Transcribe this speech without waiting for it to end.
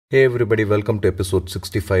Hey everybody, welcome to episode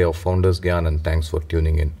 65 of FoundersGyan and thanks for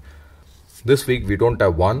tuning in. This week we don't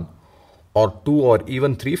have one or two or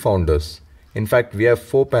even three founders. In fact, we have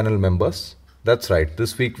four panel members. That's right,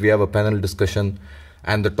 this week we have a panel discussion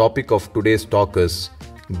and the topic of today's talk is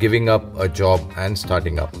giving up a job and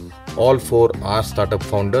starting up. All four are startup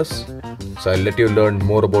founders, so I'll let you learn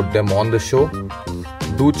more about them on the show.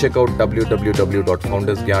 Do check out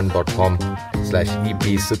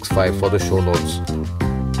www.foundersgyan.com/EP65 for the show notes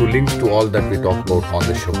to links to all that we talk about on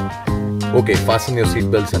the show. Okay, fasten your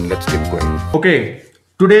seatbelts and let's get going. Okay,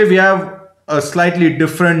 today we have a slightly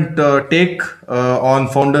different take on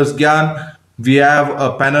Founders Gyan. We have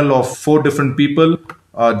a panel of four different people.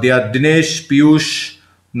 They are Dinesh, Piyush,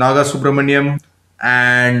 Naga Subramanya,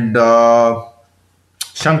 and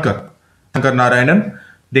Shankarnarayan.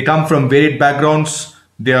 They come from varied backgrounds.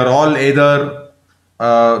 They all either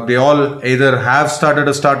have started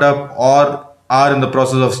a startup or are in the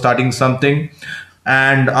process of starting something.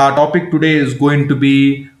 And our topic today is going to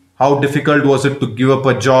be how difficult was it to give up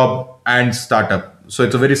a job and start up. So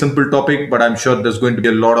it's a very simple topic, but I'm sure there's going to be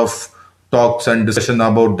a lot of talks and discussion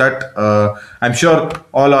about that. I'm sure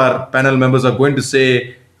all our panel members are going to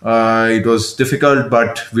say it was difficult,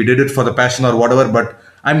 but we did it for the passion or whatever. But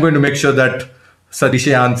I'm going to make sure that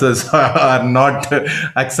Sadisha answers are not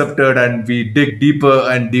accepted and we dig deeper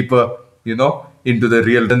and deeper, into the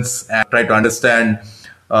real sense and try to understand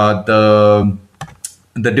the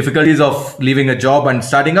difficulties of leaving a job and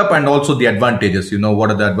starting up, and also the advantages. What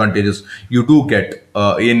are the advantages you do get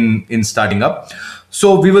in starting up.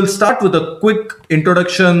 So we will start with a quick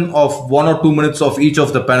introduction of 1 or 2 minutes of each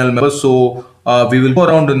of the panel members. So we will go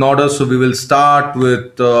around in order. So we will start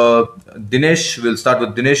with Dinesh.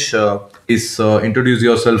 Please introduce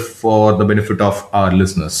yourself for the benefit of our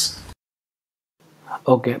listeners.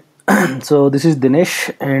 Okay, so this is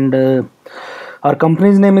Dinesh, and our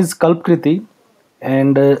company's name is Kalpkriti.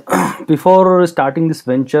 And before starting this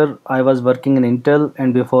venture, I was working in Intel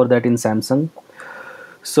and before that in Samsung.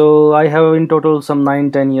 So I have in total some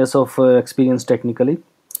 9-10 years of experience technically.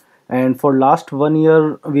 And for last 1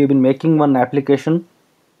 year, we've been making one application.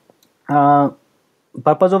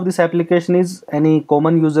 Purpose of this application is any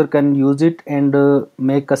common user can use it and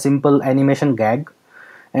make a simple animation gag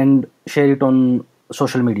and share it on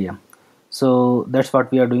social media. So that's what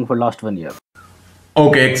we are doing for last 1 year.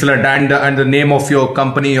 Okay, excellent. And the name of your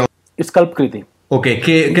company? It's Kalpkriti. Okay,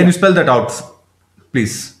 can you spell that out,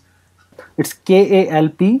 please? It's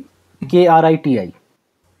KALPKRITI.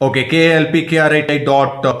 Okay,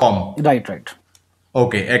 KALPKRITI.com. Right.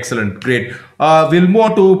 Okay, excellent, great. We'll move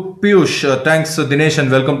on to Piyush. Thanks, Dinesh, and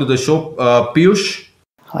welcome to the show. Piyush.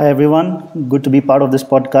 Hi, everyone. Good to be part of this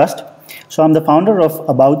podcast. So I'm the founder of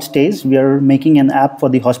About Stays. We are making an app for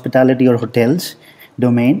the hospitality or hotels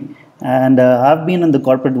domain. And I've been in the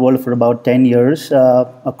corporate world for about 10 years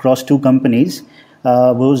across two companies.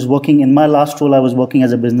 In my last role, I was working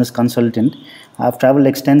as a business consultant. I've traveled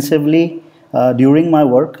extensively during my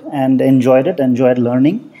work and enjoyed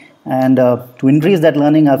learning. And to increase that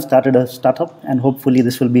learning, I've started a startup, and hopefully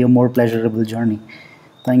this will be a more pleasurable journey.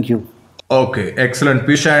 Thank you. Okay, excellent,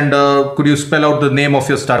 Piyush. And could you spell out the name of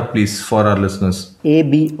your startup, please, for our listeners?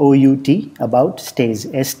 ABOUT, About Stays,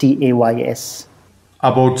 STAYS.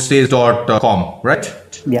 Aboutstays.com, right?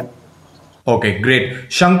 Yeah. Okay, great.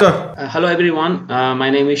 Shankar. Hello everyone, my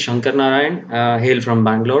name is Shankarnarayan, hail from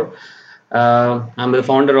Bangalore. I'm the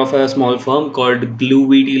founder of a small firm called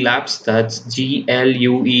Gluevity Labs. That's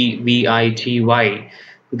GLUEVITY,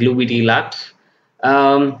 Gluevity Labs.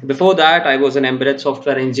 Before that, I was an embedded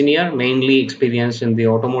software engineer, mainly experienced in the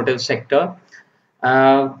automotive sector.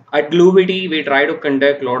 At Gluevity, we try to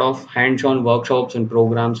conduct a lot of hands-on workshops and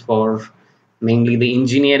programs for mainly the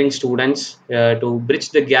engineering students to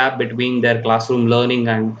bridge the gap between their classroom learning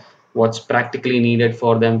and what's practically needed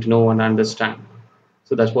for them to know and understand.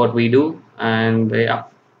 So that's what we do. And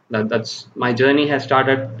that's my journey has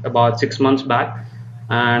started about 6 months back,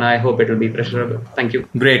 and I hope it will be pleasurable. Thank you.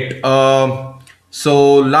 Great.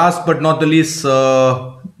 So last but not the least,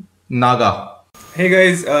 Naga. Hey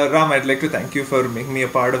guys, Ram, I'd like to thank you for making me a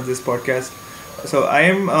part of this podcast. So I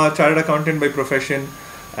am a chartered accountant by profession,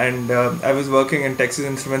 and I was working in Texas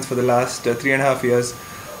Instruments for the last 3.5 years.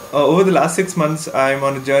 Over the last 6 months, I'm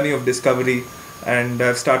on a journey of discovery, and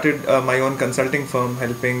I've started my own consulting firm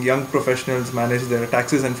helping young professionals manage their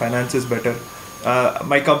taxes and finances better.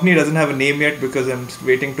 My company doesn't have a name yet because I'm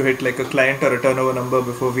waiting to hit like a client or a turnover number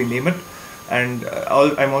before we name it. And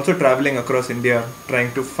I'm also traveling across India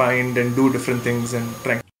trying to find and do different things and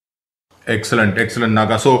trying. Excellent,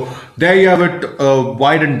 Naga. So there you have it, a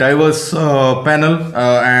wide and diverse panel,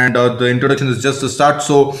 and the introduction is just a start.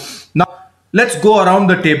 So now Let's go around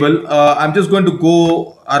the table. I'm just going to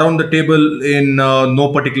go around the table in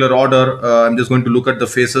no particular order. I'm just going to look at the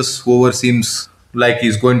faces. Whoever seems like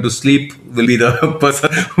he's going to sleep will be the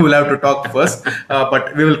person who will have to talk first.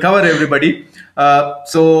 But we will cover everybody.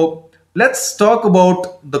 So let's talk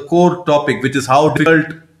about the core topic, which is how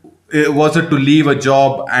difficult was it to leave a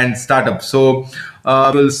job and start up. So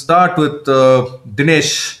we'll start with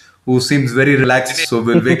Dinesh, who seems very relaxed. So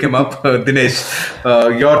we'll wake him up.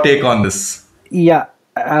 Dinesh, your take on this. Yeah,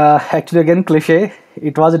 actually, again, cliche.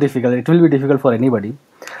 It was difficult. It will be difficult for anybody.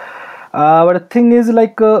 But the thing is,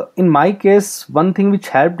 like in my case, one thing which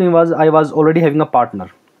helped me was I was already having a partner.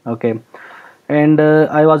 Okay, and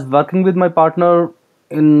I was working with my partner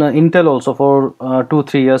in Intel also for 2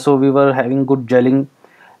 3 years. So we were having good gelling,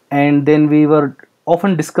 and then we were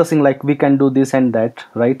often discussing like we can do this and that,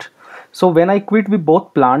 right? So when I quit, we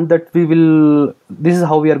both planned that we will, this is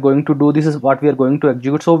how we are going to do, this is what we are going to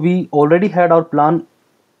execute. So we already had our plan,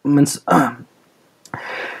 means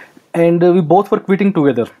and we both were quitting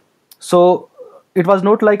together. So it was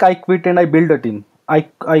not like I quit and I built a team. I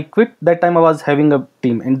quit that time. I was having a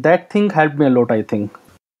team, and that thing helped me a lot, I think.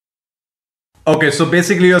 Okay, so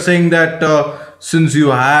basically you're saying that since you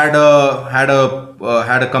had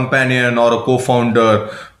a companion or a co-founder,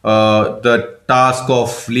 the task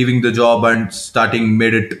of leaving the job and starting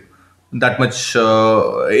made it that much.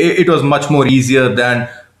 It was much more easier than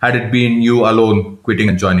had it been you alone quitting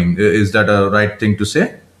and joining. Is that a right thing to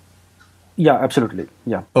say? Yeah, absolutely.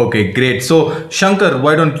 Yeah. Okay, great. So Shankar,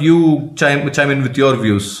 why don't you chime in with your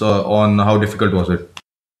views on how difficult was it?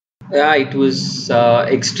 Yeah, it was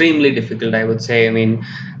extremely difficult, I would say. I mean,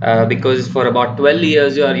 because for about 12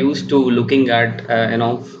 years, you are used to looking at,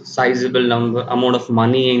 sizable amount of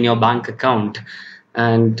money in your bank account,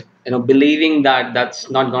 and, believing that that's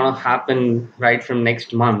not going to happen right from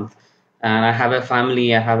next month. And I have a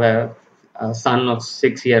family, I have a son of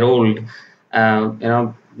 6 year old,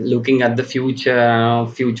 looking at the future,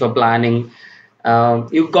 future planning.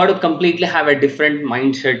 You've got to completely have a different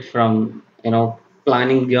mindset from,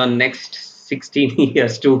 planning your next 16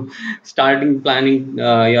 years to starting planning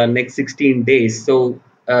your next 16 days. So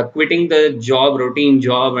quitting the job, routine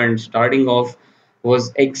job, and starting off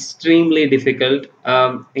was extremely difficult.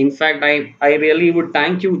 In fact, I really would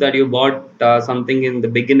thank you that you bought something in the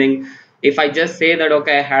beginning. If I just say that,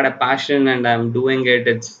 okay, I had a passion and I'm doing it,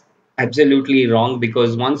 it's absolutely wrong,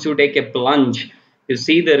 because once you take a plunge, you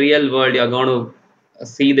see the real world, you're going to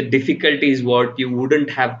see the difficulties what you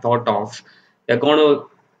wouldn't have thought of. You're going to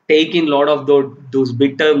take in a lot of those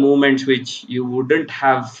bitter moments which you wouldn't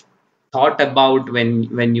have thought about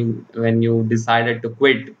when you decided to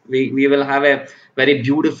quit. We will have a very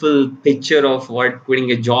beautiful picture of what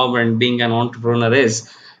quitting a job and being an entrepreneur is,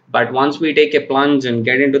 but once we take a plunge and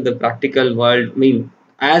get into the practical world, I mean,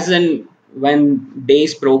 as in when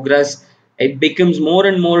days progress, it becomes more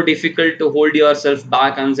and more difficult to hold yourself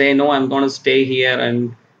back and say, no, I'm going to stay here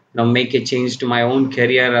and, make a change to my own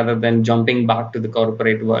career rather than jumping back to the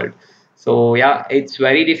corporate world. So yeah, it's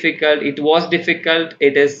very difficult. It was difficult.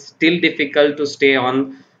 It is still difficult to stay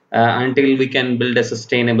on until we can build a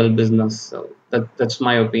sustainable business. So that's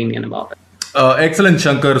my opinion about it. Excellent,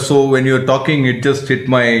 Shankar. So when you're talking, it just hit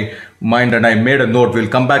my mind, and I made a note. We'll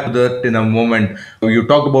come back to that in a moment. You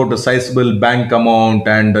talk about a sizable bank amount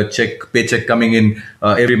and a paycheck coming in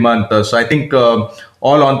every month. So I think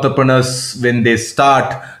all entrepreneurs, when they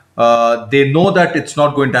start, they know that it's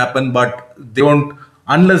not going to happen, but they don't,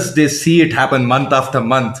 unless they see it happen month after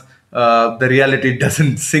month. The reality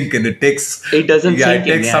doesn't sink in. It doesn't sink in. It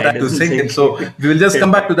takes some time to sink in. So we will just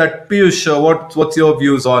come back to that. Piyush, what's your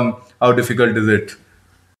views on how difficult is it?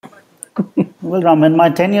 Well, Ram, in my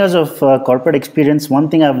 10 years of corporate experience, one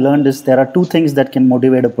thing I've learned is there are two things that can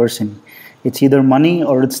motivate a person. It's either money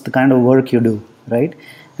or it's the kind of work you do, right?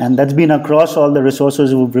 And that's been across all the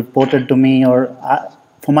resources who've reported to me, or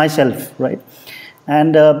for myself, right?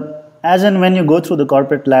 And as and when you go through the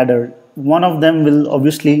corporate ladder, one of them will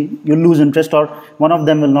obviously, you lose interest, or one of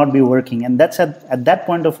them will not be working. And that's at that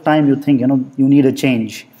point of time, you think, you need a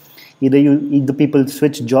change. Either people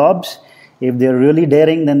switch jobs. If they're really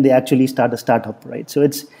daring, then they actually start a startup, right? So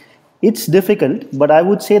it's difficult, but I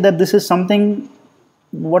would say that this is something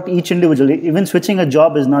what each individual, even switching a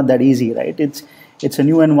job is not that easy, right? It's a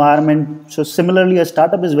new environment. So similarly, a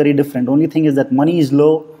startup is very different. Only thing is that money is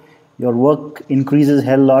low, your work increases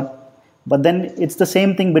hell lot. But then it's the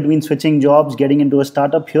same thing between switching jobs, getting into a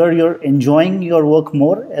startup. Here you're enjoying your work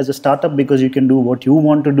more as a startup because you can do what you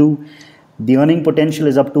want to do. The earning potential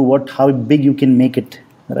is up to how big you can make it,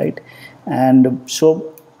 right? And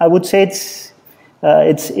so I would say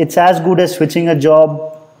it's as good as switching a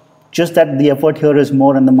job, Just that the effort here is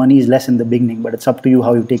more and the money is less in the beginning, but it's up to you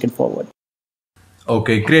how you take it forward.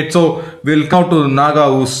 Okay, great. So we'll come to Naga,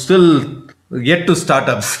 who's still yet to start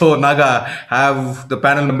up. So Naga, have the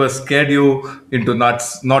panel members scared you into not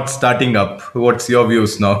starting up? What's your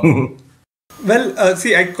views now? Well,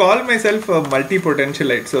 see, I call myself a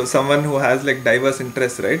multi-potentialite, so someone who has like diverse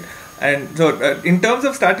interests, right? And so, in terms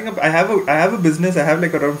of starting up, I have a business. I have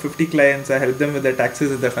like around 50 clients. I help them with their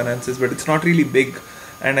taxes and their finances, but it's not really big.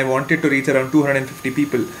 And I wanted to reach around 250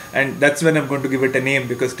 people, and that's when I'm going to give it a name,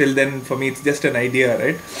 because till then, for me, it's just an idea,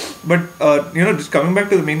 right? But just coming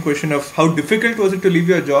back to the main question of how difficult was it to leave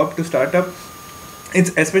your job to start up,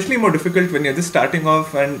 it's especially more difficult when you're just starting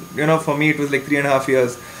off. And for me, it was like 3.5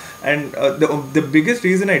 years. And the biggest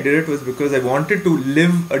reason I did it was because I wanted to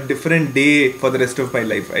live a different day for the rest of my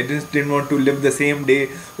life. I just didn't want to live the same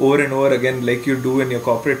day over and over again like you do in your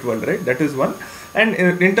corporate world, right? That is one. And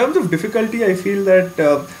in terms of difficulty, I feel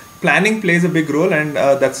that planning plays a big role, and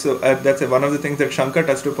that's one of the things that Shankar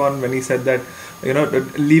touched upon when he said that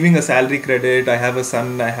leaving a salary credit. I have a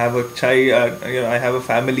son, I have a child, I have a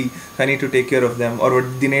family, so I need to take care of them. Or what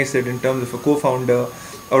Dinesh said in terms of a co-founder,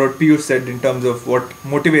 or what Piyush said in terms of what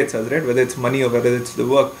motivates us, right? Whether it's money or whether it's the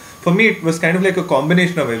work. For me, it was kind of like a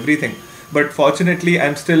combination of everything. But fortunately,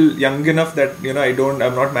 I'm still young enough that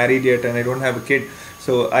I'm not married yet, and I don't have a kid.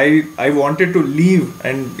 So I wanted to leave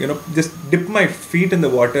and just dip my feet in the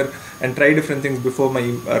water and try different things before my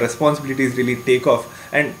responsibilities really take off.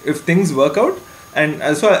 And if things work out,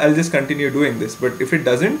 and so I'll just continue doing this. But if it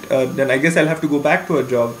doesn't, then I guess I'll have to go back to a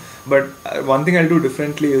job. But one thing I'll do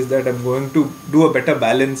differently is that I'm going to do a better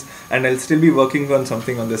balance, and I'll still be working on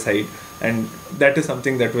something on the side, and that is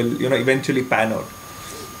something that will eventually pan out.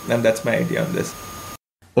 And that's my idea on this.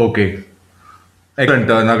 Okay. Excellent,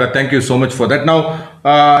 Naga. Thank you so much for that. Now,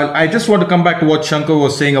 I just want to come back to what Shankar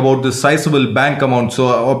was saying about the sizable bank amount. So,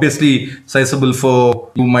 obviously, sizable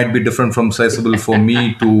for you might be different from sizable for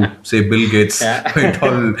me to say Bill Gates. It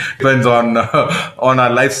all depends on our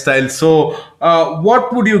lifestyle. So,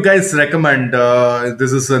 what would you guys recommend?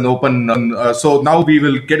 This is an open. So now we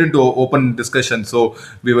will get into open discussion. So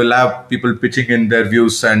we will have people pitching in their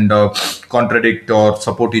views and contradict or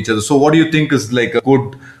support each other. So, what do you think is like a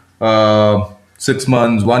good 6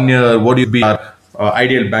 months, 1 year? What do you be our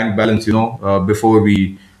ideal bank balance, before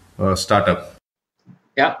we start up?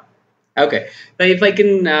 Yeah. Okay. So if I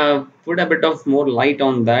can put a bit of more light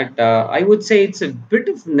on that, I would say it's a bit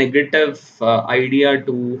of negative idea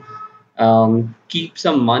to keep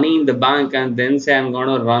some money in the bank and then say I'm going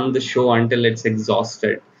to run the show until it's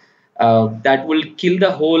exhausted. That will kill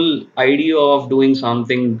the whole idea of doing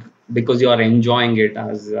something because you are enjoying it,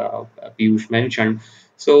 as Piyush mentioned.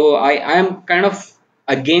 So I am kind of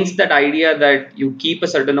against that idea that you keep a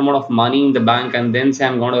certain amount of money in the bank and then say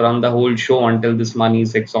I'm going to run the whole show until this money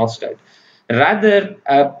is exhausted. Rather,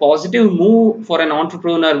 a positive move for an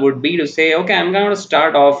entrepreneur would be to say, okay, I'm going to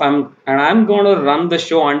start off and I'm going to run the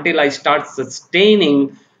show until I start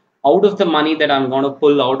sustaining out of the money that I'm going to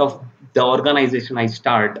pull out of the organization I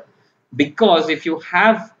start. Because if you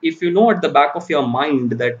know at the back of your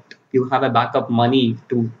mind that you have a backup money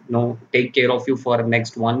to take care of you for the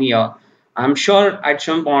next 1 year, I'm sure at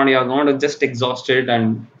some point you're going to just exhaust it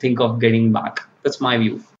and think of getting back. That's my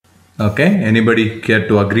view. Okay. Anybody care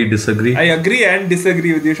to agree, disagree? I agree and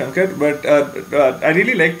disagree with you, Shankar. But I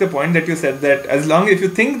really like the point that you said that if you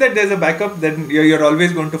think that there's a backup, then you're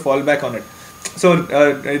always going to fall back on it. So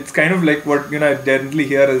it's kind of like what I generally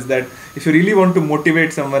hear is that if you really want to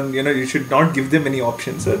motivate someone, you should not give them any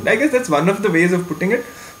options. So I guess that's one of the ways of putting it.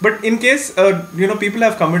 But in case people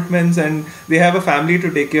have commitments and they have a family to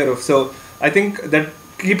take care of, so I think that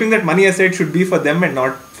keeping that money aside should be for them and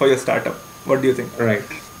not for your startup. What do you think? Right.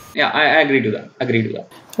 Yeah, I agree to that.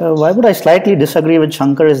 Why would I slightly disagree with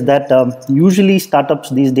Shankar is that usually startups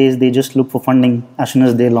these days, they just look for funding as soon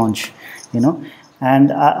as they launch,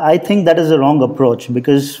 And I think that is a wrong approach,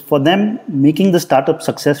 because for them, making the startup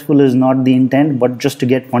successful is not the intent, but just to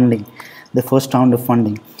get funding, the first round of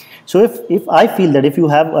funding. So if I feel that if you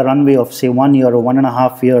have a runway of say 1 year or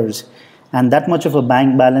 1.5 years and that much of a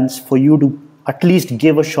bank balance for you to at least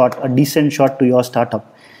give a decent shot to your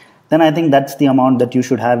startup, then I think that's the amount that you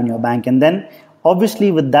should have in your bank. And then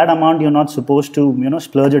obviously with that amount, you're not supposed to,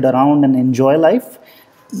 splurge it around and enjoy life.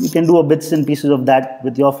 You can do a bits and pieces of that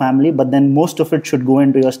with your family, but then most of it should go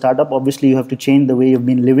into your startup. Obviously, you have to change the way you've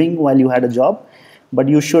been living while you had a job, but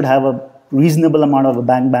you should have a reasonable amount of a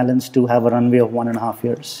bank balance to have a runway of 1.5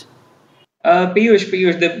 years. Piyush,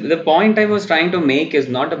 the point I was trying to make is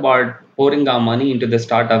not about pouring our money into the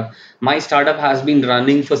startup. My startup has been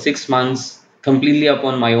running for 6 months completely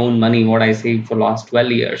upon my own money, what I saved for last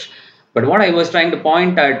 12 years. But what I was trying to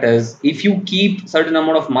point at is, if you keep certain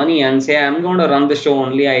amount of money and say, I'm going to run the show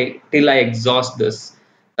only till I exhaust this,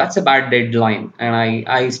 that's a bad deadline, and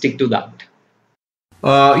I stick to that.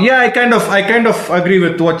 Yeah, I kind of agree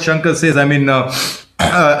with what Shankar says. I mean,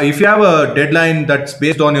 if you have a deadline that's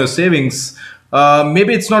based on your savings,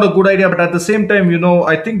 maybe it's not a good idea. But at the same time,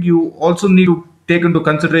 I think you also need to take into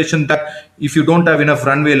consideration that if you don't have enough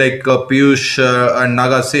runway, like Piyush and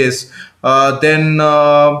Naga says, then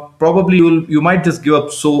probably you might just give up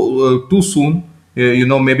too soon.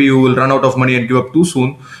 Maybe you will run out of money and give up too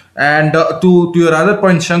soon. And to your other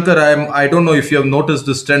point, Shankar, I don't know if you have noticed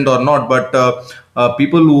this trend or not, but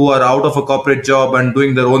people who are out of a corporate job and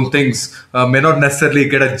doing their own things may not necessarily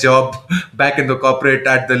get a job back in the corporate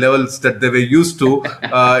at the levels that they were used to.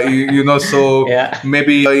 So Yeah.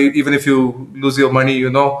 maybe even if you lose your money,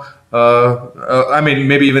 I mean,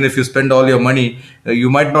 maybe even if you spend all your money, you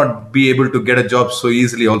might not be able to get a job so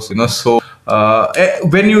easily also, so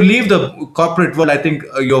when you leave the corporate world, I think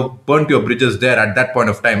you've burnt your bridges there at that point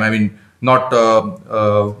of time. I mean, not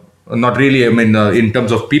really, I mean, in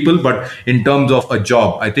terms of people, but in terms of a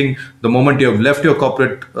job. I think the moment you have left your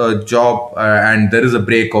corporate job and there is a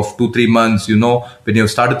break of 2-3 months, when you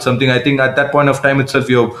have started something, I think at that point of time itself,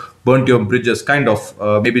 you have burnt your bridges, kind of.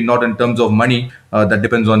 Maybe not in terms of money, that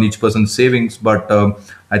depends on each person's savings, but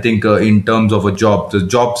I think in terms of a job, the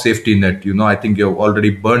job safety net, I think you've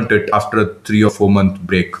already burnt it after a 3 or 4 month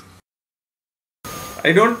break.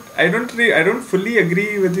 I don't fully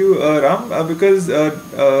agree with you, Ram, because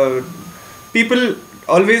people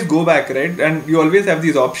always go back, right? And you always have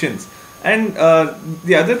these options. And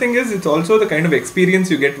the other thing is, it's also the kind of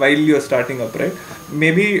experience you get while you're starting up, right?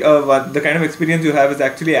 Maybe the kind of experience you have is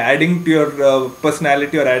actually adding to your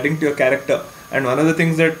personality or adding to your character. And one of the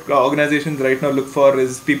things that organizations right now look for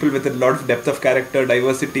is people with a lot of depth of character,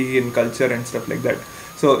 diversity in culture and stuff like that.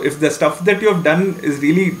 So if the stuff that you have done is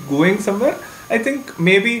really going somewhere, I think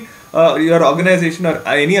maybe your organization or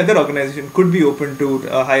any other organization could be open to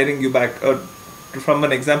hiring you back. From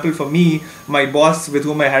an example, for me, my boss with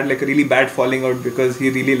whom I had like a really bad falling out because he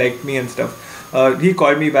really liked me and stuff, he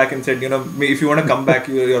called me back and said, if you want to come back,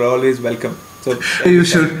 you're always welcome. So you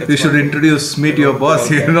should introduce me to your boss.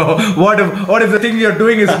 What if the thing you're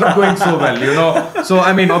doing is not going so well? So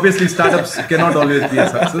I mean, obviously startups cannot always be a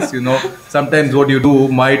success. Sometimes what you do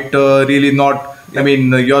might really not. I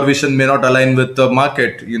mean, your vision may not align with the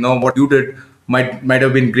market. What you did might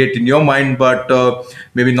have been great in your mind, but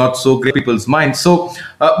maybe not so great in people's minds. So,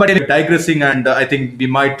 but anyway, digressing, and I think we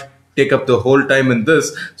might take up the whole time in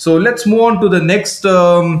this. So let's move on to the next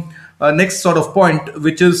sort of point,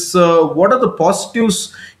 which is what are the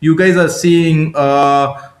positives you guys are seeing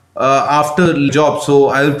after the job? So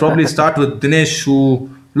I'll probably start with Dinesh, who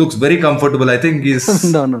looks very comfortable. I think he's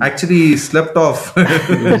actually slept off.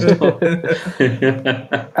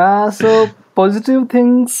 So positive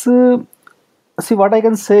things. See, what I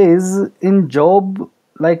can say is, in job,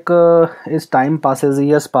 like as time passes,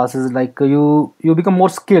 years passes, like you become more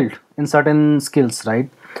skilled in certain skills, right?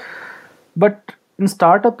 But in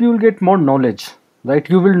startup, you will get more knowledge, right?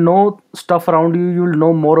 You will know stuff around you. You will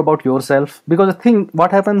know more about yourself, because the thing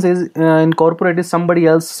what happens is, in corporate is somebody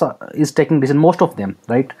else is taking decision, most of them,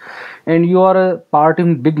 right? And you are a part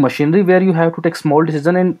in big machinery where you have to take small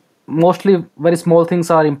decision, and mostly very small things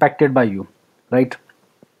are impacted by you, right?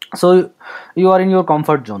 So you are in your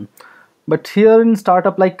comfort zone. But here in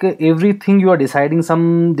startup, like everything you are deciding,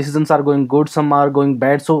 some decisions are going good, some are going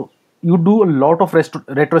bad. So you do a lot of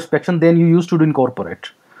retrospection than you used to do in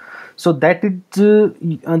corporate. So that is the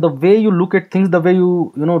way you look at things, the way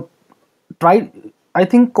you try. I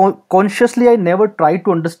think consciously I never tried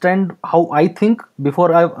to understand how I think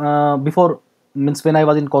before means when I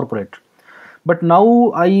was in corporate. But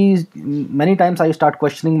now many times I start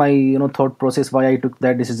questioning my thought process, why I took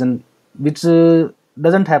that decision, which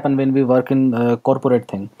doesn't happen when we work in corporate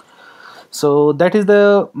thing. So that is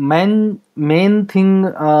the main thing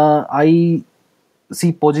I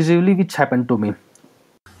see positively which happened to me.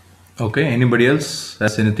 Okay, anybody else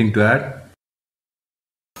has anything to add?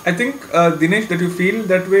 I think, Dinesh, that you feel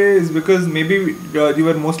that way is because maybe you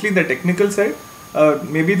were mostly in the technical side.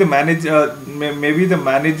 Maybe the management,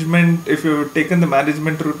 if you had taken the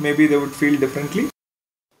management route, maybe they would feel differently.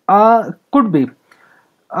 Could be.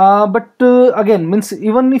 But again, means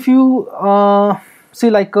even if you see,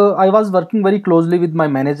 like I was working very closely with my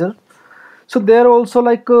manager. So there also,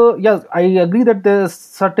 like yes, I agree that there's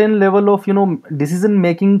certain level of decision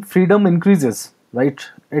making freedom increases, right,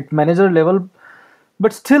 at manager level.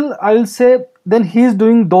 But still, I will say then he is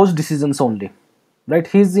doing those decisions only, right?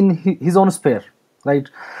 He's in his own sphere, right?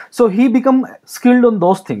 So he become skilled on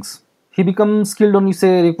those things. he becomes skilled on, you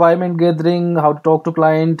say, requirement gathering, how to talk to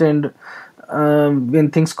client, and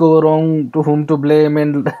when things go wrong, to whom to blame,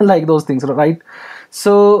 and like those things, right?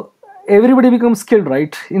 So everybody becomes skilled,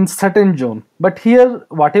 right, in certain zone. But here,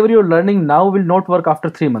 whatever you're learning now will not work after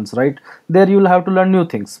 3 months, right? There you'll have to learn new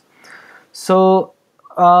things. So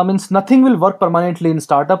means nothing will work permanently in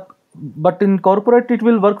startup, but in corporate it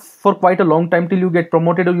will work for quite a long time till you get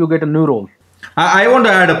promoted or you get a new role. I want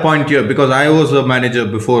to add a point here because I was a manager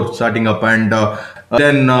before starting up, and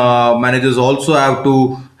then managers also have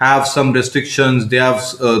to have some restrictions. They have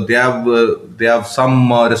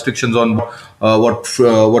some restrictions on what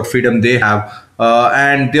freedom they have,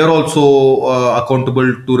 and they are also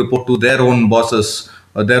accountable to report to their own bosses,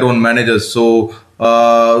 their own managers. So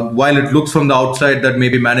while it looks from the outside that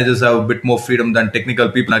maybe managers have a bit more freedom than technical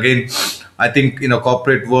people, again, I think in a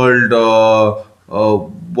corporate world.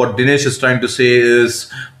 What Dinesh is trying to say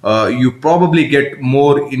is you probably get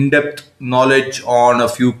more in-depth knowledge on a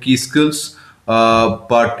few key skills,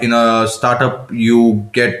 but in a startup you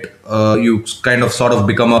get you kind of sort of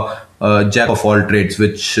become a jack of all trades,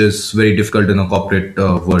 which is very difficult in a corporate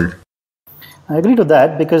world. I agree to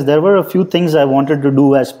that because there were a few things I wanted to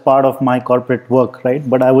do as part of my corporate work, right?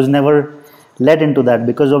 But I was never led into that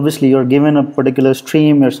because obviously you're given a particular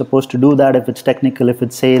stream, you're supposed to do that if it's technical, if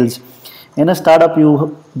it's sales. In a startup,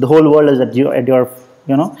 the whole world is at your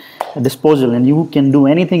disposal, and you can do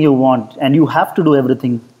anything you want, and you have to do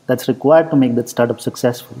everything that's required to make that startup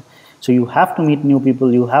successful. So you have to meet new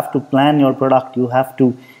people, you have to plan your product, you have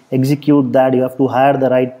to execute that, you have to hire the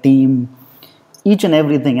right team, each and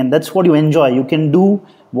everything, and that's what you enjoy. You can do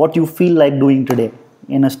what you feel like doing today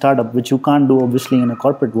in a startup, which you can't do obviously in a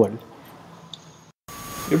corporate world.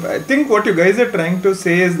 I think what you guys are trying to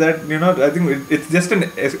say is that, I think it's just an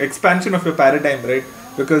expansion of your paradigm, right?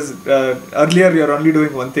 Because earlier you're only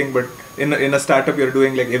doing one thing, but in a startup you're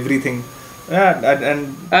doing like everything. Yeah,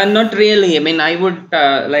 and not really. I mean, I would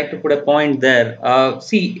like to put a point there.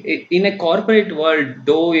 See, in a corporate world,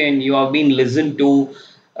 though, when you are being listened to,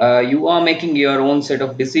 you are making your own set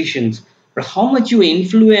of decisions. But how much you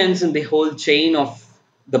influence in the whole chain of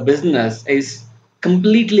the business is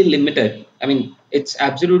completely limited. I mean, it's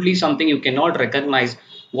absolutely something you cannot recognize.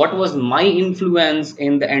 What was my influence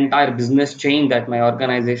in the entire business chain that my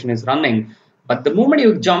organization is running? But the moment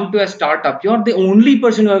you jump to a startup, you're the only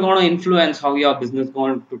person who are going to influence how your business is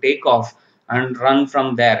going to take off and run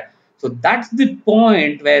from there. So that's the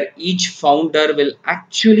point where each founder will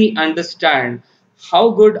actually understand how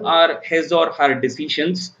good are his or her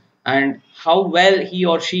decisions and how well he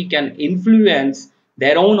or she can influence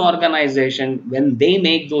their own organization when they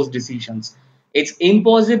make those decisions. It's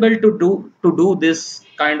impossible to do this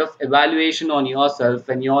kind of evaluation on yourself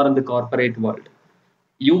when you're in the corporate world.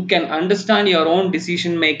 You can understand your own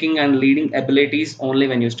decision making and leading abilities only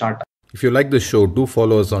when you start. If you like this show, do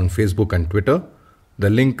follow us on Facebook and Twitter. The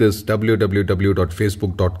link is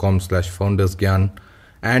www.facebook.com/FoundersGyan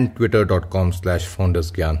and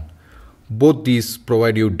twitter.com/FoundersGyan. Both these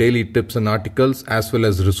provide you daily tips and articles as well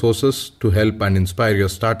as resources to help and inspire your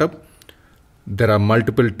startup. There are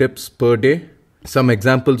multiple tips per day. Some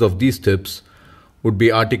examples of these tips would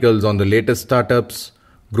be articles on the latest startups,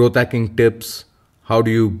 growth hacking tips, how do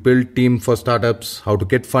you build team for startups, how to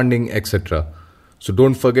get funding, etc. So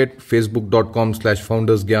don't forget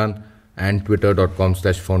facebook.com/FoundersGyan and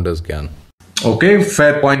twitter.com/FoundersGyan. Okay,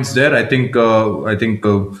 fair points there. I think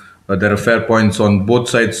there are fair points on both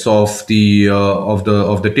sides of the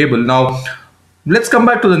table. Now, let's come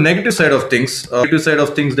back to the negative side of things. Negative side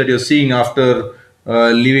of things that you're seeing after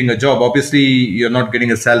leaving a job. Obviously, you're not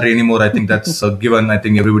getting a salary anymore. I think that's a given. I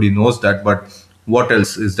think everybody knows that. But what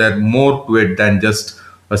else? Is there more to it than just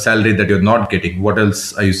a salary that you're not getting? What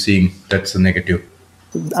else are you seeing that's a negative?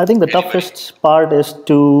 I think the toughest part is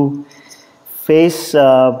to face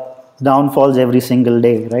downfalls every single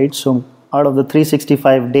day, right? So out of the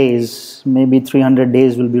 365 days, maybe 300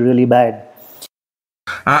 days will be really bad.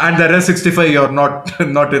 And the rest 65, you're not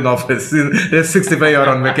in office. Rest 65, you're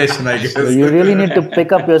on vacation, I guess. So you really need to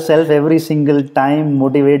pick up yourself every single time,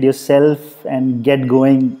 motivate yourself, and get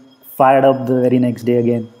going, fired up the very next day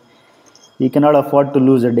again. You cannot afford to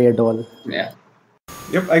lose a day at all. Yeah.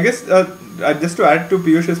 Yep. I guess just to add to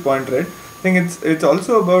Piyush's point, right? I think it's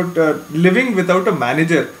also about living without a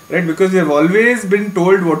manager, right? Because we have always been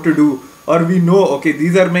told what to do. Or we know, okay,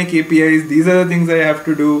 these are my KPIs, these are the things I have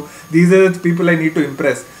to do, these are the people I need to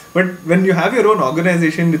impress. But when you have your own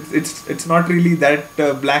organization, it's not really that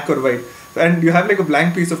black or white. And you have like a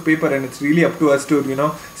blank piece of paper, and it's really up to us to,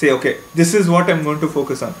 say, okay, this is what I'm going to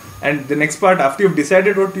focus on. And the next part, after you've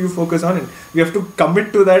decided what you focus on, we have to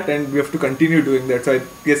commit to that and we have to continue doing that. So I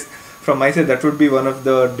guess from my side, that would be one of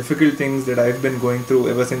the difficult things that I've been going through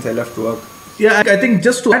ever since I left work. Yeah, I think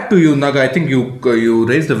just to add to you, Naga, I think you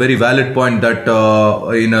raised a very valid point that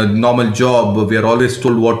in a normal job we are always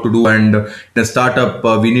told what to do, and in a startup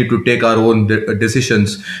we need to take our own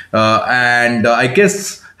decisions. And I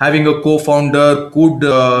guess having a co-founder could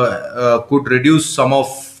reduce some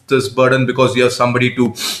of this burden because you have somebody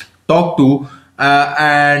to talk to.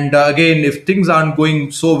 And again, if things aren't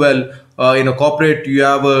going so well. In a corporate, you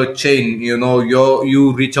have a chain.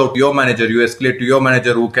 You reach out to your manager, you escalate to your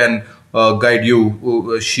manager, who can guide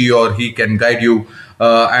you. She or he can guide you,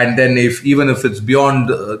 and then even if it's beyond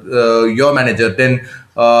your manager, then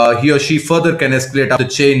he or she further can escalate up the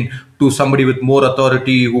chain to somebody with more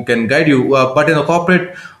authority who can guide you. But in a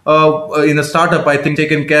corporate, in a startup, I think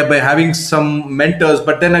taken care by having some mentors.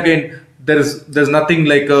 But then again, there's nothing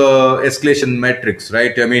like a escalation matrix,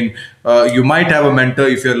 right? I mean, you might have a mentor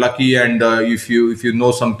if you're lucky, and if you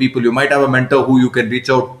know some people, you might have a mentor who you can reach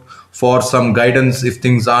out for some guidance if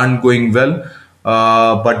things aren't going well.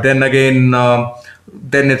 But then again,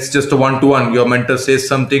 then it's just a one-to-one. Your mentor says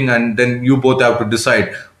something, and then you both have to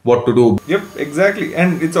decide what to do. Yep, exactly.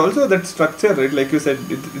 And it's also that structure, right? Like you said,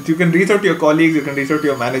 you can reach out to your colleagues, you can reach out to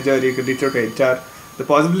your manager, you can reach out to HR. The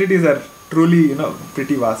possibilities are truly,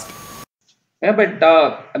 pretty vast. Yeah, but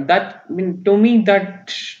to me,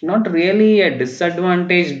 that's not really a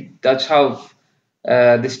disadvantage. That's how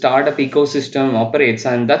the startup ecosystem operates,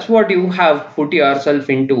 and that's what you have put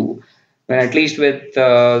yourself into. At least with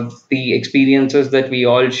the experiences that we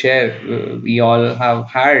all share, we all have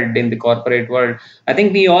had in the corporate world. I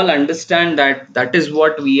think we all understand that is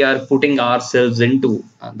what we are putting ourselves into.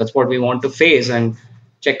 That's what we want to face and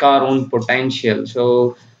check our own potential.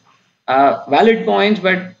 So, valid points,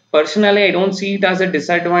 but personally, I don't see it as a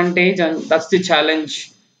disadvantage, and that's the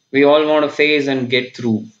challenge we all want to face and get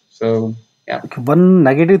through. So, yeah. One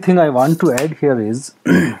negative thing I want to add here is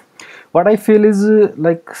what I feel is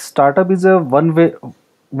like startup is a one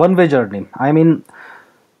way journey. I mean,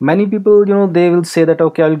 many people, they will say that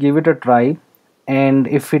okay, I'll give it a try, and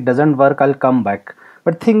if it doesn't work, I'll come back.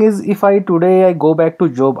 But thing is, if I go back to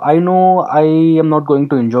job, I know I am not going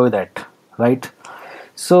to enjoy that, right?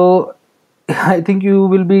 So I think you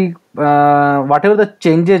will be whatever the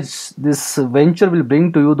changes this venture will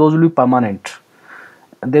bring to you, those will be permanent.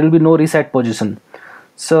 There will be no reset position.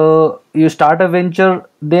 So you start a venture,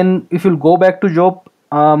 then if you'll go back to job,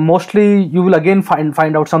 mostly you will again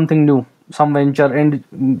find out something new, some venture, and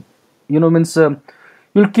means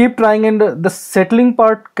you'll keep trying, and the settling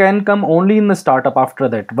part can come only in the startup after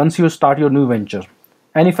that. Once you start your new venture,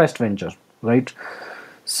 any first venture, right?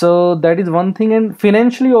 So that is one thing. And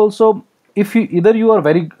financially also, if you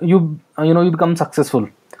become successful,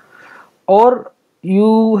 or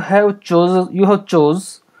you have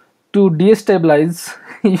chose to destabilize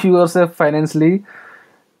yourself financially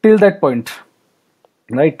till that point,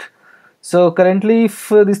 right? So currently, if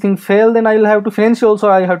this thing fail, then I will have to financially also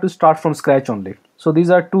I have to start from scratch only. So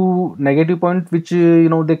these are two negative points which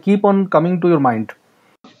they keep on coming to your mind.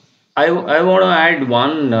 I want to add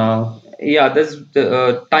one. There's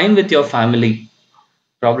time with your family.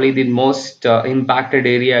 Probably the most impacted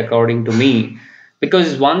area according to me,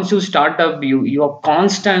 because once you start up, you are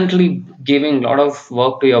constantly giving a lot of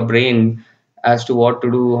work to your brain as to what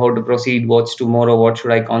to do, how to proceed, what's tomorrow, what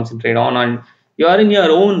should I concentrate on, and you are in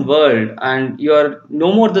your own world, and you are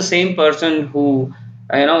no more the same person who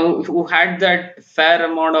had that fair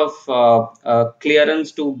amount of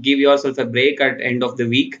clearance to give yourself a break at end of the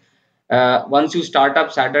week. Once you start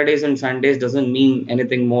up, Saturdays and Sundays doesn't mean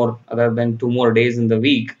anything more other than 2 more days in the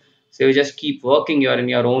week. So you just keep working. You're in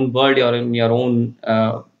your own world. You're in your own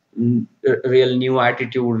real new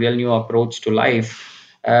attitude, real new approach to life.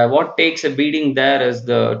 What takes a beating there is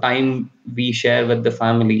the time we share with the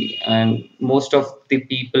family. And most of the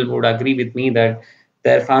people would agree with me that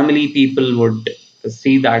their family people would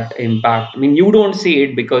see that impact. I mean, you don't see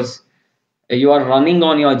it because you are running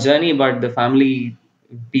on your journey, but the family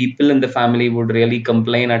people in the family would really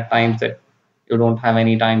complain at times that you don't have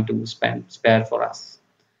any time to spare for us.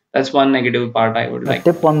 That's one negative part I would like. A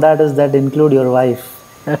tip on that is that include your wife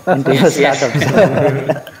into your startups.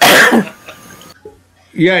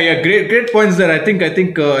 Yeah, great points there. I think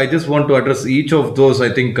I just want to address each of those. I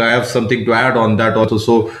think I have something to add on that also.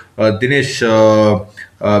 So, Dinesh,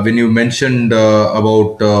 when you mentioned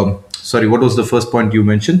about, sorry, what was the first point you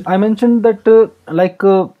mentioned? I mentioned that the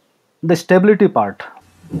stability part.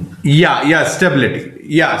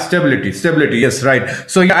 Stability. Stability. Yes, right.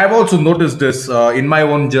 So yeah, I've also noticed this in my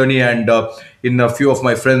own journey, and in a few of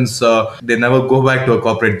my friends, they never go back to a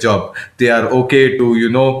corporate job. They are okay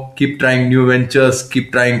to keep trying new ventures,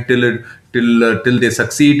 keep trying till they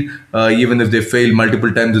succeed. Even if they fail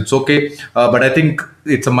multiple times, it's okay. But I think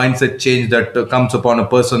it's a mindset change that comes upon a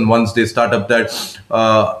person once they start up that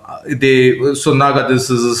so Naga, this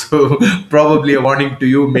is probably a warning to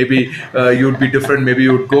you. Maybe you'd be different, maybe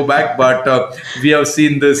you would go back, but we have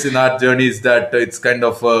seen this in our journeys that it's kind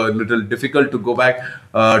of a little difficult to go back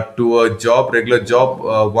to a regular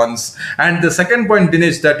job once. And the second point,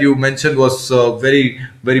 Dinesh, that you mentioned was very,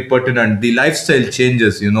 very pertinent. The lifestyle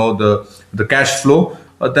changes, the cash flow.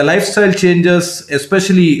 The lifestyle changes,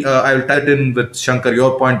 especially I will tie it in with Shankar,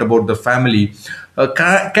 your point about the family,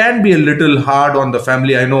 can be a little hard on the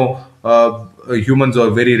family. I know humans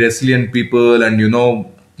are very resilient people, and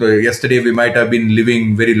yesterday we might have been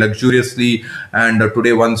living very luxuriously, and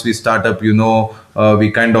today once we start up,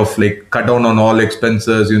 we kind of like cut down on all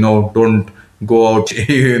expenses, don't go out,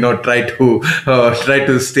 try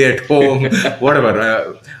to stay at home,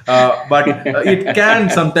 whatever. But it can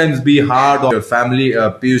sometimes be hard on your family.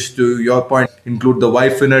 Piyush, to your point, include the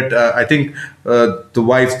wife in it. I think the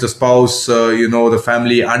wife, the spouse, the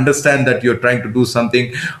family understand that you're trying to do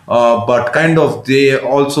something, but kind of they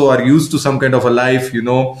also are used to some kind of a life,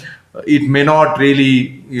 it may not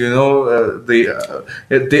really, the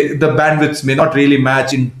bandwidths may not really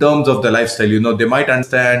match in terms of the lifestyle. They might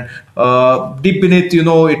understand deep beneath,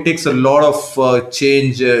 it takes a lot of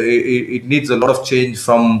change. It needs a lot of change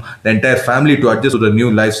from the entire family to adjust to the new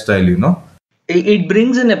lifestyle. It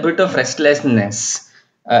brings in a bit of restlessness,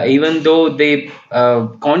 even though they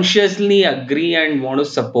consciously agree and want to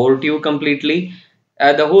support you completely.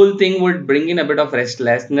 The whole thing would bring in a bit of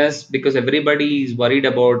restlessness because everybody is worried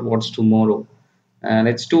about what's tomorrow, and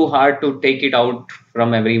it's too hard to take it out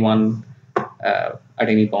from everyone at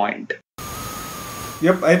any point.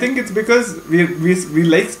 Yep, I think it's because we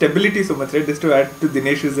like stability so much, right? Just to add to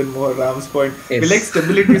Dinesh's and more Ram's point, Yes. we like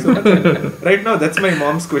stability so much. Right now, that's my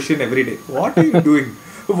mom's question every day. What are you doing?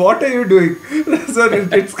 What are you doing? So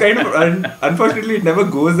it's kind of, unfortunately, it never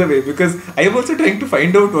goes away because I am also trying to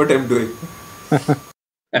find out what I'm doing.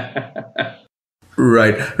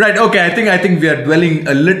 Right. Okay. I think we are dwelling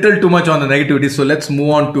a little too much on the negativity. So let's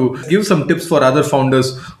move on to give some tips for other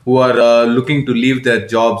founders who are looking to leave their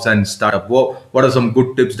jobs and start up. What are some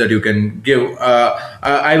good tips that you can give?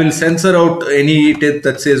 I will censor out any tip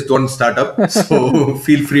that says don't start up. So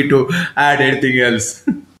feel free to add anything else.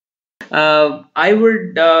 I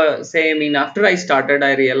would say, after I started,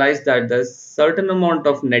 I realized that there's certain amount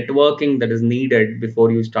of networking that is needed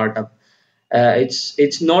before you start up.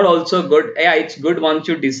 It's not also good. Yeah, it's good once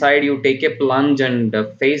you decide, you take a plunge and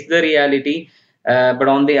face the reality. But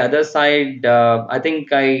on the other side, I think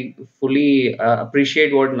I fully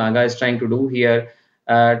appreciate what Naga is trying to do here.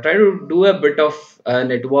 Try to do a bit of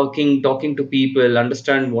networking, talking to people,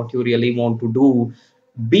 understand what you really want to do,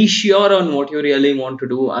 be sure on what you really want to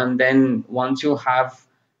do, and then once you have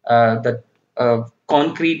that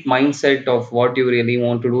concrete mindset of what you really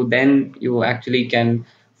want to do, then you actually can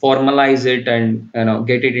formalize it and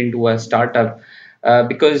get it into a startup.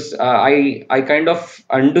 Because I kind of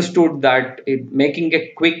understood that making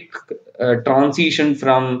a quick transition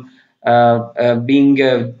from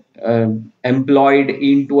being employed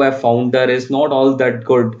into a founder is not all that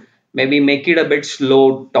good. Maybe make it a bit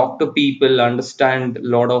slow, talk to people, understand a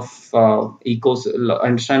lot of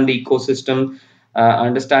understand the ecosystem,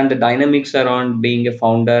 understand the dynamics around being a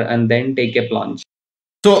founder, and then take a plunge.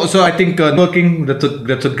 So I think networking,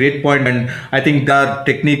 that's a great point, and I think there are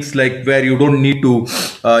techniques like where you don't need to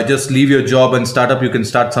just leave your job and start up. You can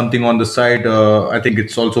start something on the side. I think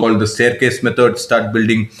it's also called the staircase method. Start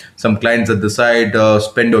building some clients at the side.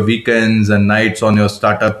 Spend your weekends and nights on your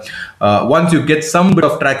startup. Once you get some bit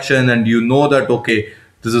of traction and you know that okay,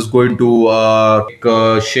 this is going to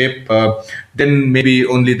take shape, then maybe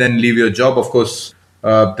only then leave your job. Of course,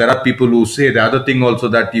 there are people who say the other thing also,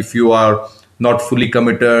 that if you are not fully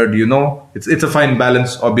committed, it's a fine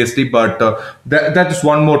balance, obviously, but that is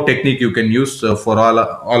one more technique you can use for all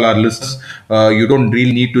our listeners. You don't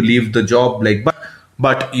really need to leave the job,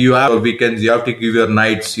 but you have your weekends, you have to give your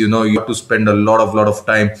nights, you have to spend a lot of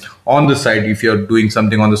time on the side if you're doing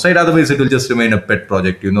something on the side. Otherwise, it will just remain a pet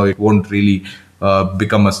project. It won't really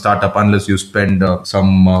become a startup unless you spend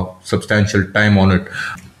some substantial time on it.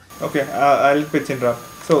 Okay, I'll pitch in, Ram.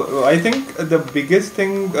 So I think the biggest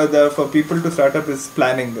thing for people to start up is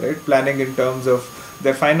planning, right? Planning in terms of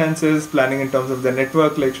their finances, planning in terms of their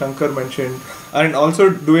network, like Shankar mentioned, and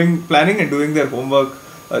also planning and doing their homework,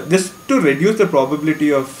 just to reduce the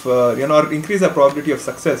probability of, or increase the probability of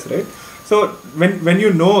success, right? So when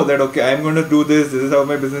you know that, okay, I'm going to do this is how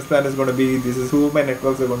my business plan is going to be, this is who my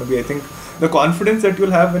networks are going to be, I think the confidence that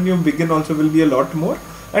you'll have when you begin also will be a lot more,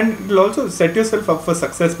 and it will also set yourself up for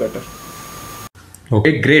success better.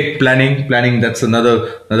 Okay, great. Planning. That's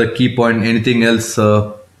another key point. Anything else?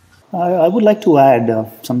 I would like to add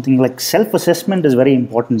something like self-assessment is very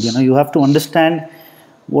important. You have to understand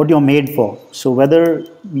what you're made for. So whether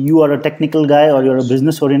you are a technical guy or you're a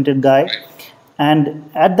business-oriented guy, and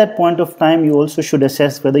at that point of time, you also should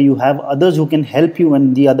assess whether you have others who can help you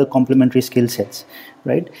in the other complementary skill sets,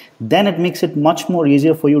 right? Then it makes it much more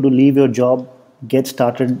easier for you to leave your job, get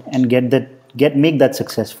started, and make that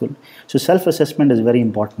successful. So self-assessment is very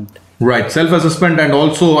important. Right, self-assessment, and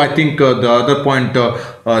also I think the other point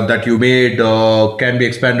that you made can be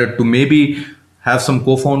expanded to maybe have some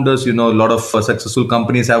co-founders. A lot of successful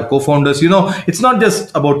companies have co-founders. It's not just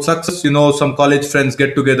about success. Some college friends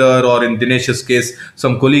get together, or in Dinesh's case,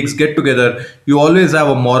 some colleagues get together. You always have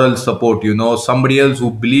a moral support. Somebody else who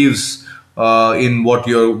believes in what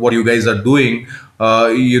you guys are doing.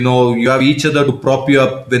 You have each other to prop you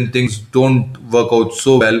up when things don't work out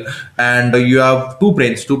so well, and you have two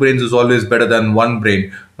brains. Two brains is always better than one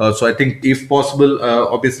brain. So I think, if possible,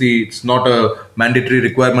 obviously it's not a mandatory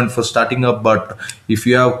requirement for starting up, but if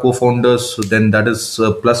you have co-founders, then that is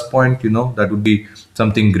a plus point. That would be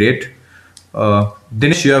something great.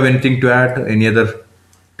 Dinesh, you have anything to add? Any other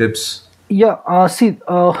tips? Yeah, see,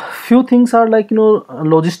 few things are like,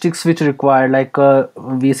 logistics which require, like,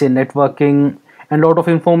 we say networking and lot of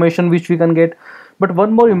information which we can get. But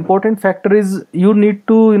one more important factor is you need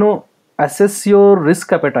to, assess your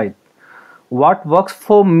risk appetite. What works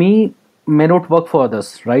for me may not work for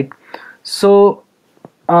others, right? So,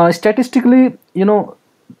 statistically,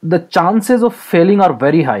 the chances of failing are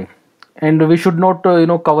very high, and we should not,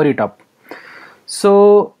 cover it up.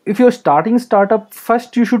 So, if you're starting startup,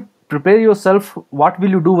 first you should prepare yourself. What will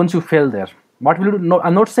you do once you fail there? What will you do? No,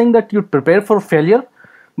 I'm not saying that you prepare for failure,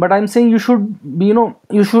 but I'm saying you should be,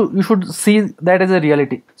 you should see that as a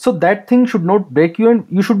reality. So that thing should not break you, and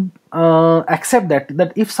you should accept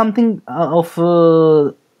that if something of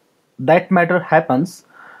that matter happens,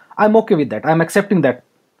 I'm okay with that. I'm accepting that,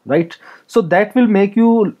 right? So that will make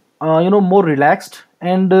you, more relaxed,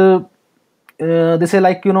 and they say,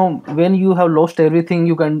 like, when you have lost everything,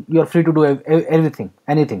 you're free to do everything,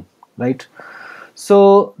 anything, right?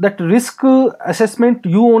 So that risk assessment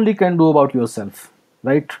you only can do about yourself,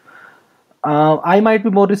 right? I might be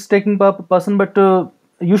more risk-taking person, but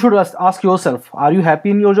you should ask yourself: are you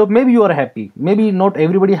happy in your job? Maybe you are happy. Maybe not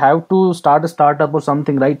everybody have to start a startup or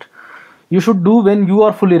something, right? You should do when you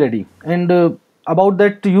are fully ready, and about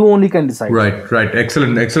that you only can decide. Right.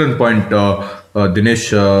 Excellent point,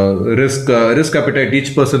 Dinesh. Risk appetite.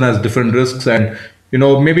 Each person has different risks, and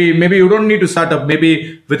maybe you don't need to start up.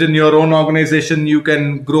 Maybe within your own organization you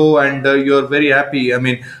can grow, and you're very happy. I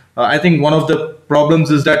mean, I think one of the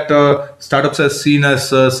problems is that startups are seen as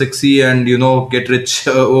sexy and get rich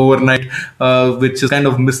overnight, which is kind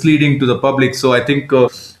of misleading to the public. So I think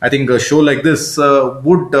a show like this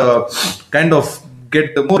would kind of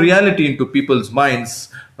get more reality into people's minds.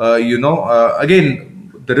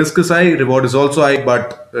 Again, the risk is high, reward is also high,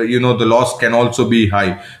 but the loss can also be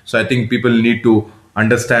high. So I think people need to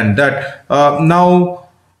understand that. Now,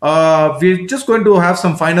 we're just going to have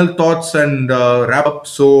some final thoughts and wrap up.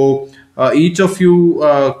 So each of you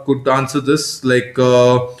could answer this, like,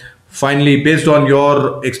 finally, based on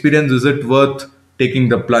your experience, is it worth taking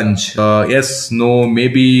the plunge? Yes, no,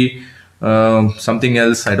 maybe, something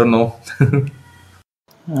else, I don't know.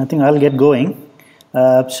 I think I'll get going.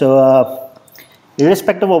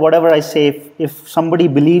 Irrespective of whatever I say, if somebody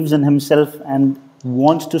believes in himself and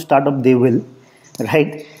wants to start up, they will,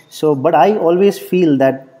 right? So, but I always feel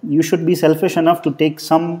that you should be selfish enough to take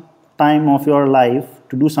some time of your life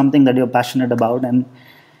to do something that you're passionate about. And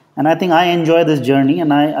I think I enjoy this journey,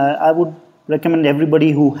 and I would recommend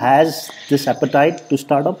everybody who has this appetite to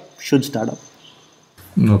start up should start up.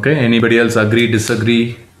 Okay. Anybody else agree,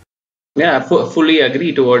 disagree? Yeah, I fully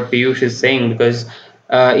agree to what Piyush is saying, because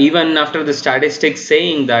even after the statistics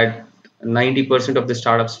saying that 90% of the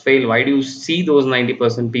startups fail, why do you see those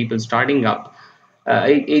 90% people starting up?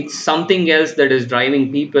 It's something else that is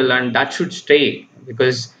driving people, and that should stay,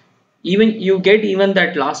 because even you get even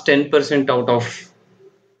that last 10% out of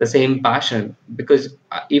the same passion, because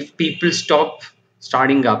if people stop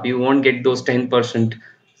starting up, you won't get those 10%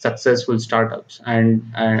 successful startups, and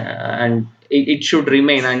it should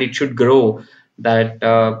remain and it should grow. That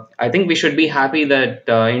I think we should be happy that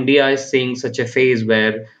India is seeing such a phase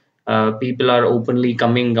where people are openly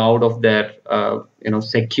coming out of their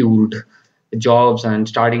secured jobs and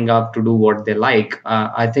starting up to do what they like.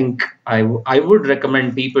 I think I would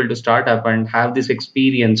recommend people to start up and have this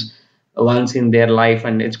experience once in their life,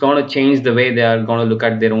 and it's going to change the way they are going to look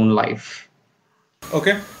at their own life.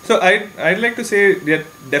 Okay, so I'd like to say that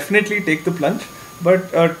definitely take the plunge,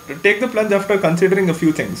 but take the plunge after considering a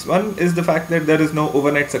few things. One is the fact that there is no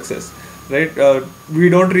overnight success, right? We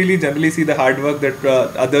don't really generally see the hard work that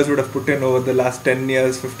others would have put in over the last 10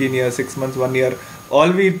 years, 15 years, 6 months, 1 year.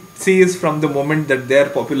 All we see is from the moment that their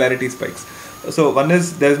popularity spikes. So one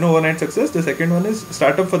is there's no overnight success. The second one is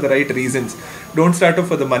start up for the right reasons. Don't start up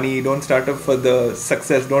for the money. Don't start up for the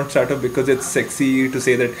success. Don't start up because it's sexy to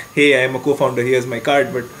say that, hey, I am a co-founder, here's my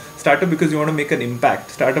card. But start up because you want to make an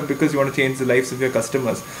impact. Start up because you want to change the lives of your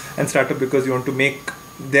customers. And start up because you want to make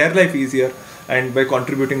their life easier, and by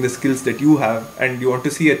contributing the skills that you have, and you want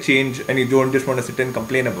to see a change, and you don't just want to sit and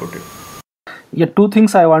complain about it. Yeah, two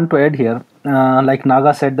things I want to add here. Like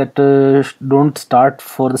Naga said that don't start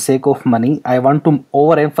for the sake of money. I want to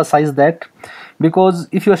overemphasize that, because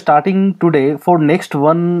if you are starting today, for next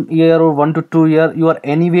 1 year or 1 to 2 year, you are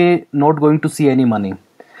anyway not going to see any money,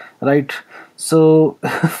 right? So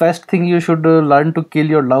first thing, you should learn to kill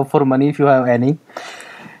your love for money if you have any.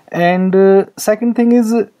 And second thing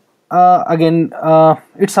is, again,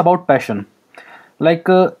 it's about passion. Like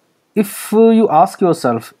if you ask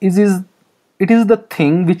yourself, it is the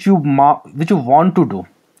thing which you want to do,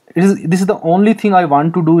 this is the only thing I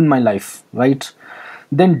want to do in my life, right?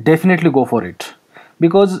 Then definitely go for it,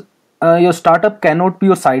 because your startup cannot be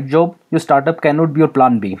your side job. Your startup cannot be your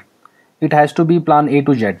plan B. It has to be plan A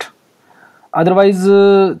to Z. Otherwise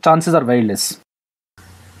chances are very less.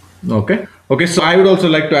 Okay, so I would also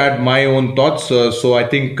like to add my own thoughts. So I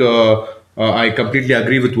think I completely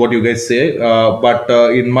agree with what you guys say. But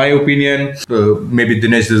in my opinion, maybe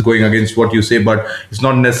Dinesh is going against what you say, but it's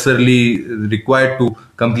not necessarily required to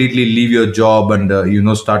completely leave your job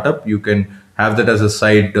and start up. You can have that as a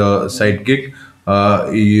side gig.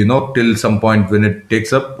 Till some point when it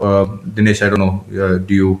takes up. Dinesh, I don't know.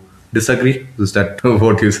 Do you disagree? Is that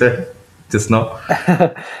what you said just now?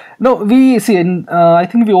 No, we see, I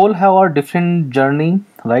think we all have our different journey,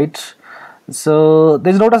 right? So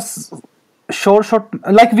there's not a short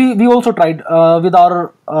like we also tried with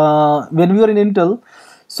our when we were in Intel.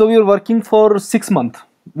 So we were working for 6 months.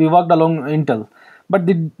 We worked along Intel, but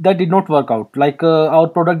that did not work out. Like our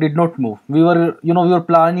product did not move. We were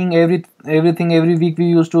planning everything every week. We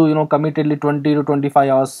used to committedly 20 to 25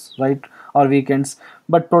 hours, right, or weekends,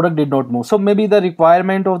 but product did not move. So maybe the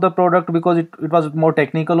requirement of the product, because it was more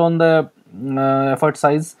technical on the effort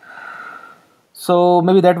size, so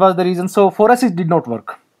maybe that was the reason. So for us it did not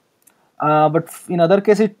work, but in other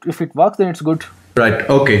cases, if it works, then it's good. Right.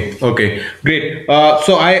 Okay. Great.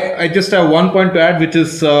 So I just have one point to add, which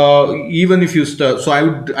is even if you start, so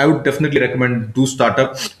I would definitely recommend do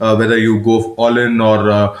startup, whether you go all in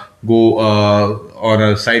or go on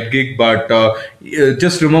a side gig. But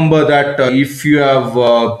just remember that if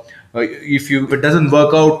it doesn't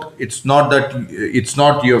work out, it's not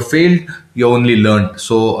you failed, you only learned.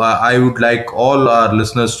 So I would like all our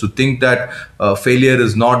listeners to think that failure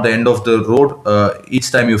is not the end of the road.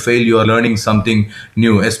 Each time you fail, you are learning something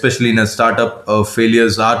new. Especially in a startup,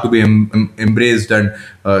 failures are to be embraced, and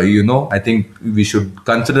I think we should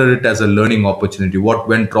consider it as a learning opportunity. What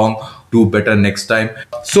went wrong, do better next time.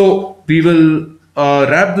 So we will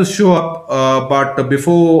wrap this show up, but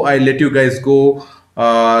before I let you guys go,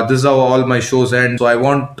 this is how all my shows end. So I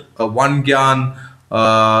want one gyan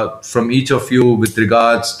from each of you with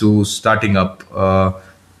regards to starting up.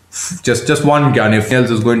 Just one gyan. If else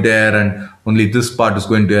is going to air and only this part is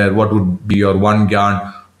going to air, what would be your one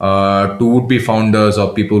gyan to would-be founders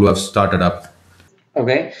or people who have started up?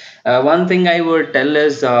 Okay. One thing I would tell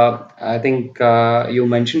is, I think you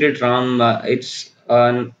mentioned it, Ram. It's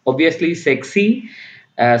obviously sexy.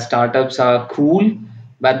 Startups are cool,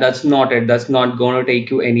 but that's not it. That's not going to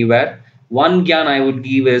take you anywhere. One gyan I would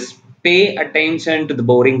give is pay attention to the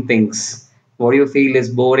boring things. What you feel is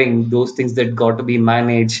boring, those things that got to be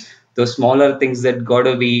managed, those smaller things that got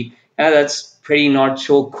to be, that's pretty not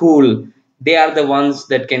so cool. They are the ones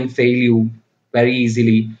that can fail you very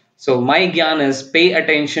easily. So my gyan is pay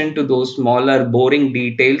attention to those smaller, boring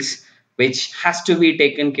details, which has to be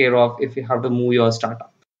taken care of if you have to move your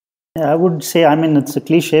startup. I would say, it's a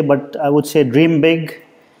cliche, but I would say dream big,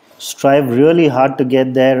 strive really hard to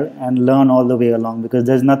get there, and learn all the way along, because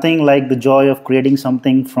there's nothing like the joy of creating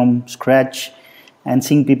something from scratch and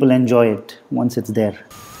seeing people enjoy it once it's there.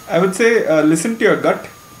 I would say listen to your gut,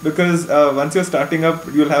 because once you're starting up,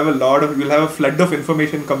 you'll have a flood of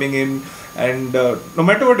information coming in, and no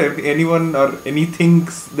matter what anyone or anything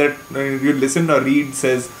that you listen or read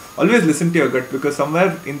says, always listen to your gut, because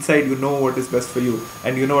somewhere inside you know what is best for you,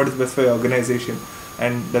 and you know what is best for your organization,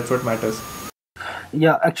 and that's what matters.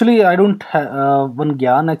 Yeah, actually, I don't have one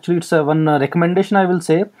gyan. Actually, it's one recommendation I will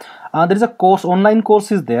say. There is a course, online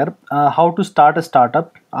course is there, how to start a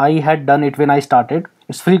startup. I had done it when I started.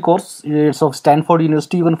 It's free course. It's of Stanford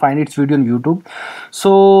University. You can find its video on YouTube.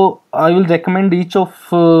 So I will recommend each of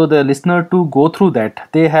the listener to go through that.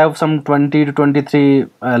 They have some 20 to 23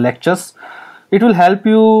 lectures. It will help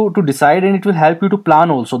you to decide, and it will help you to plan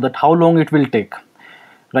also that how long it will take,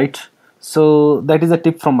 right? So that is a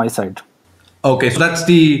tip from my side. Okay, so that's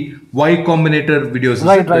the Y Combinator videos. Is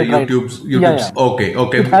Right, it? right, The right. YouTube's. Yeah.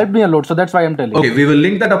 Okay. It helped me a lot, so that's why I'm telling. Okay, we will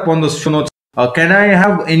link that up on the show notes. Can I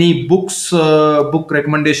have any books, book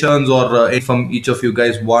recommendations, or from each of you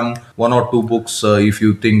guys, one or two books, if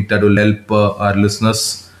you think that will help our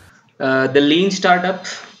listeners? The Lean Startup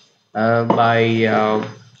by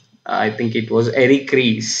I think it was Eric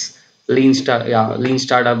Ries. Lean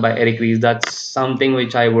Startup by Eric Ries. That's something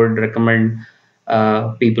which I would recommend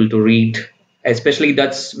people to read. Especially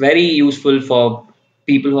that's very useful for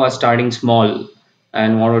people who are starting small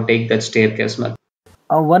and want to take that staircase method.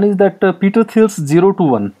 One is that Peter Thiel's 0 to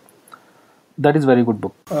 1. That is very good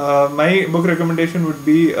book. My book recommendation would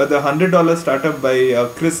be The $100 Startup by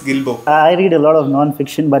Chris Gilbo. I read a lot of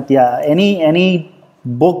non-fiction, but yeah, any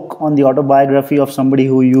book on the autobiography of somebody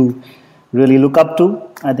who you really look up to,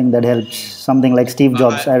 I think that helps. Something like Steve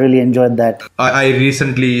Jobs, I really enjoyed that. I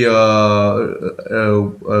recently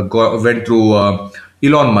went through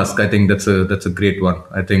Elon Musk. I think that's a great one.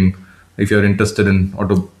 I think if you're interested in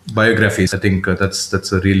autobiographies, I think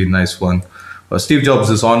that's a really nice one. Steve Jobs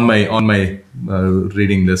is on my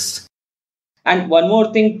reading list. And one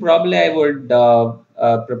more thing, probably I would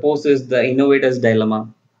propose is The Innovator's Dilemma.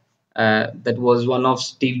 That was one of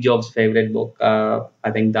Steve Jobs' favorite book.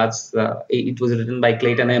 I think it was written by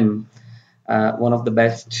Clayton M. One of the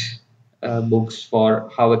best books for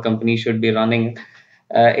how a company should be running.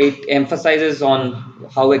 It emphasizes on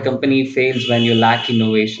how a company fails when you lack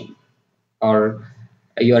innovation, or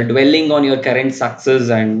you are dwelling on your current success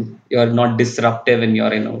and you are not disruptive in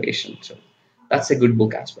your innovation. So that's a good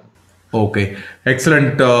book as well. Okay,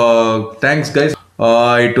 excellent. Thanks, guys.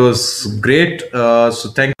 It was great. So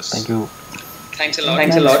thanks. Thank you. Thanks a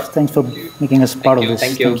lot. Thanks for making us part of this.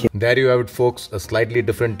 Thank you. There you have it, folks. A slightly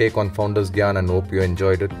different take on Founders Gyan, and hope you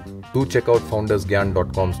enjoyed it. Do check out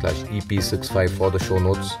foundersgyan.com/EP65 for the show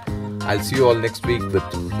notes. I'll see you all next week with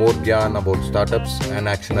more Gyan about startups and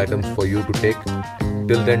action items for you to take.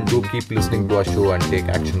 Till then, do keep listening to our show and take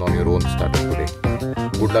action on your own startup today.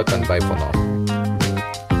 Good luck and bye for now.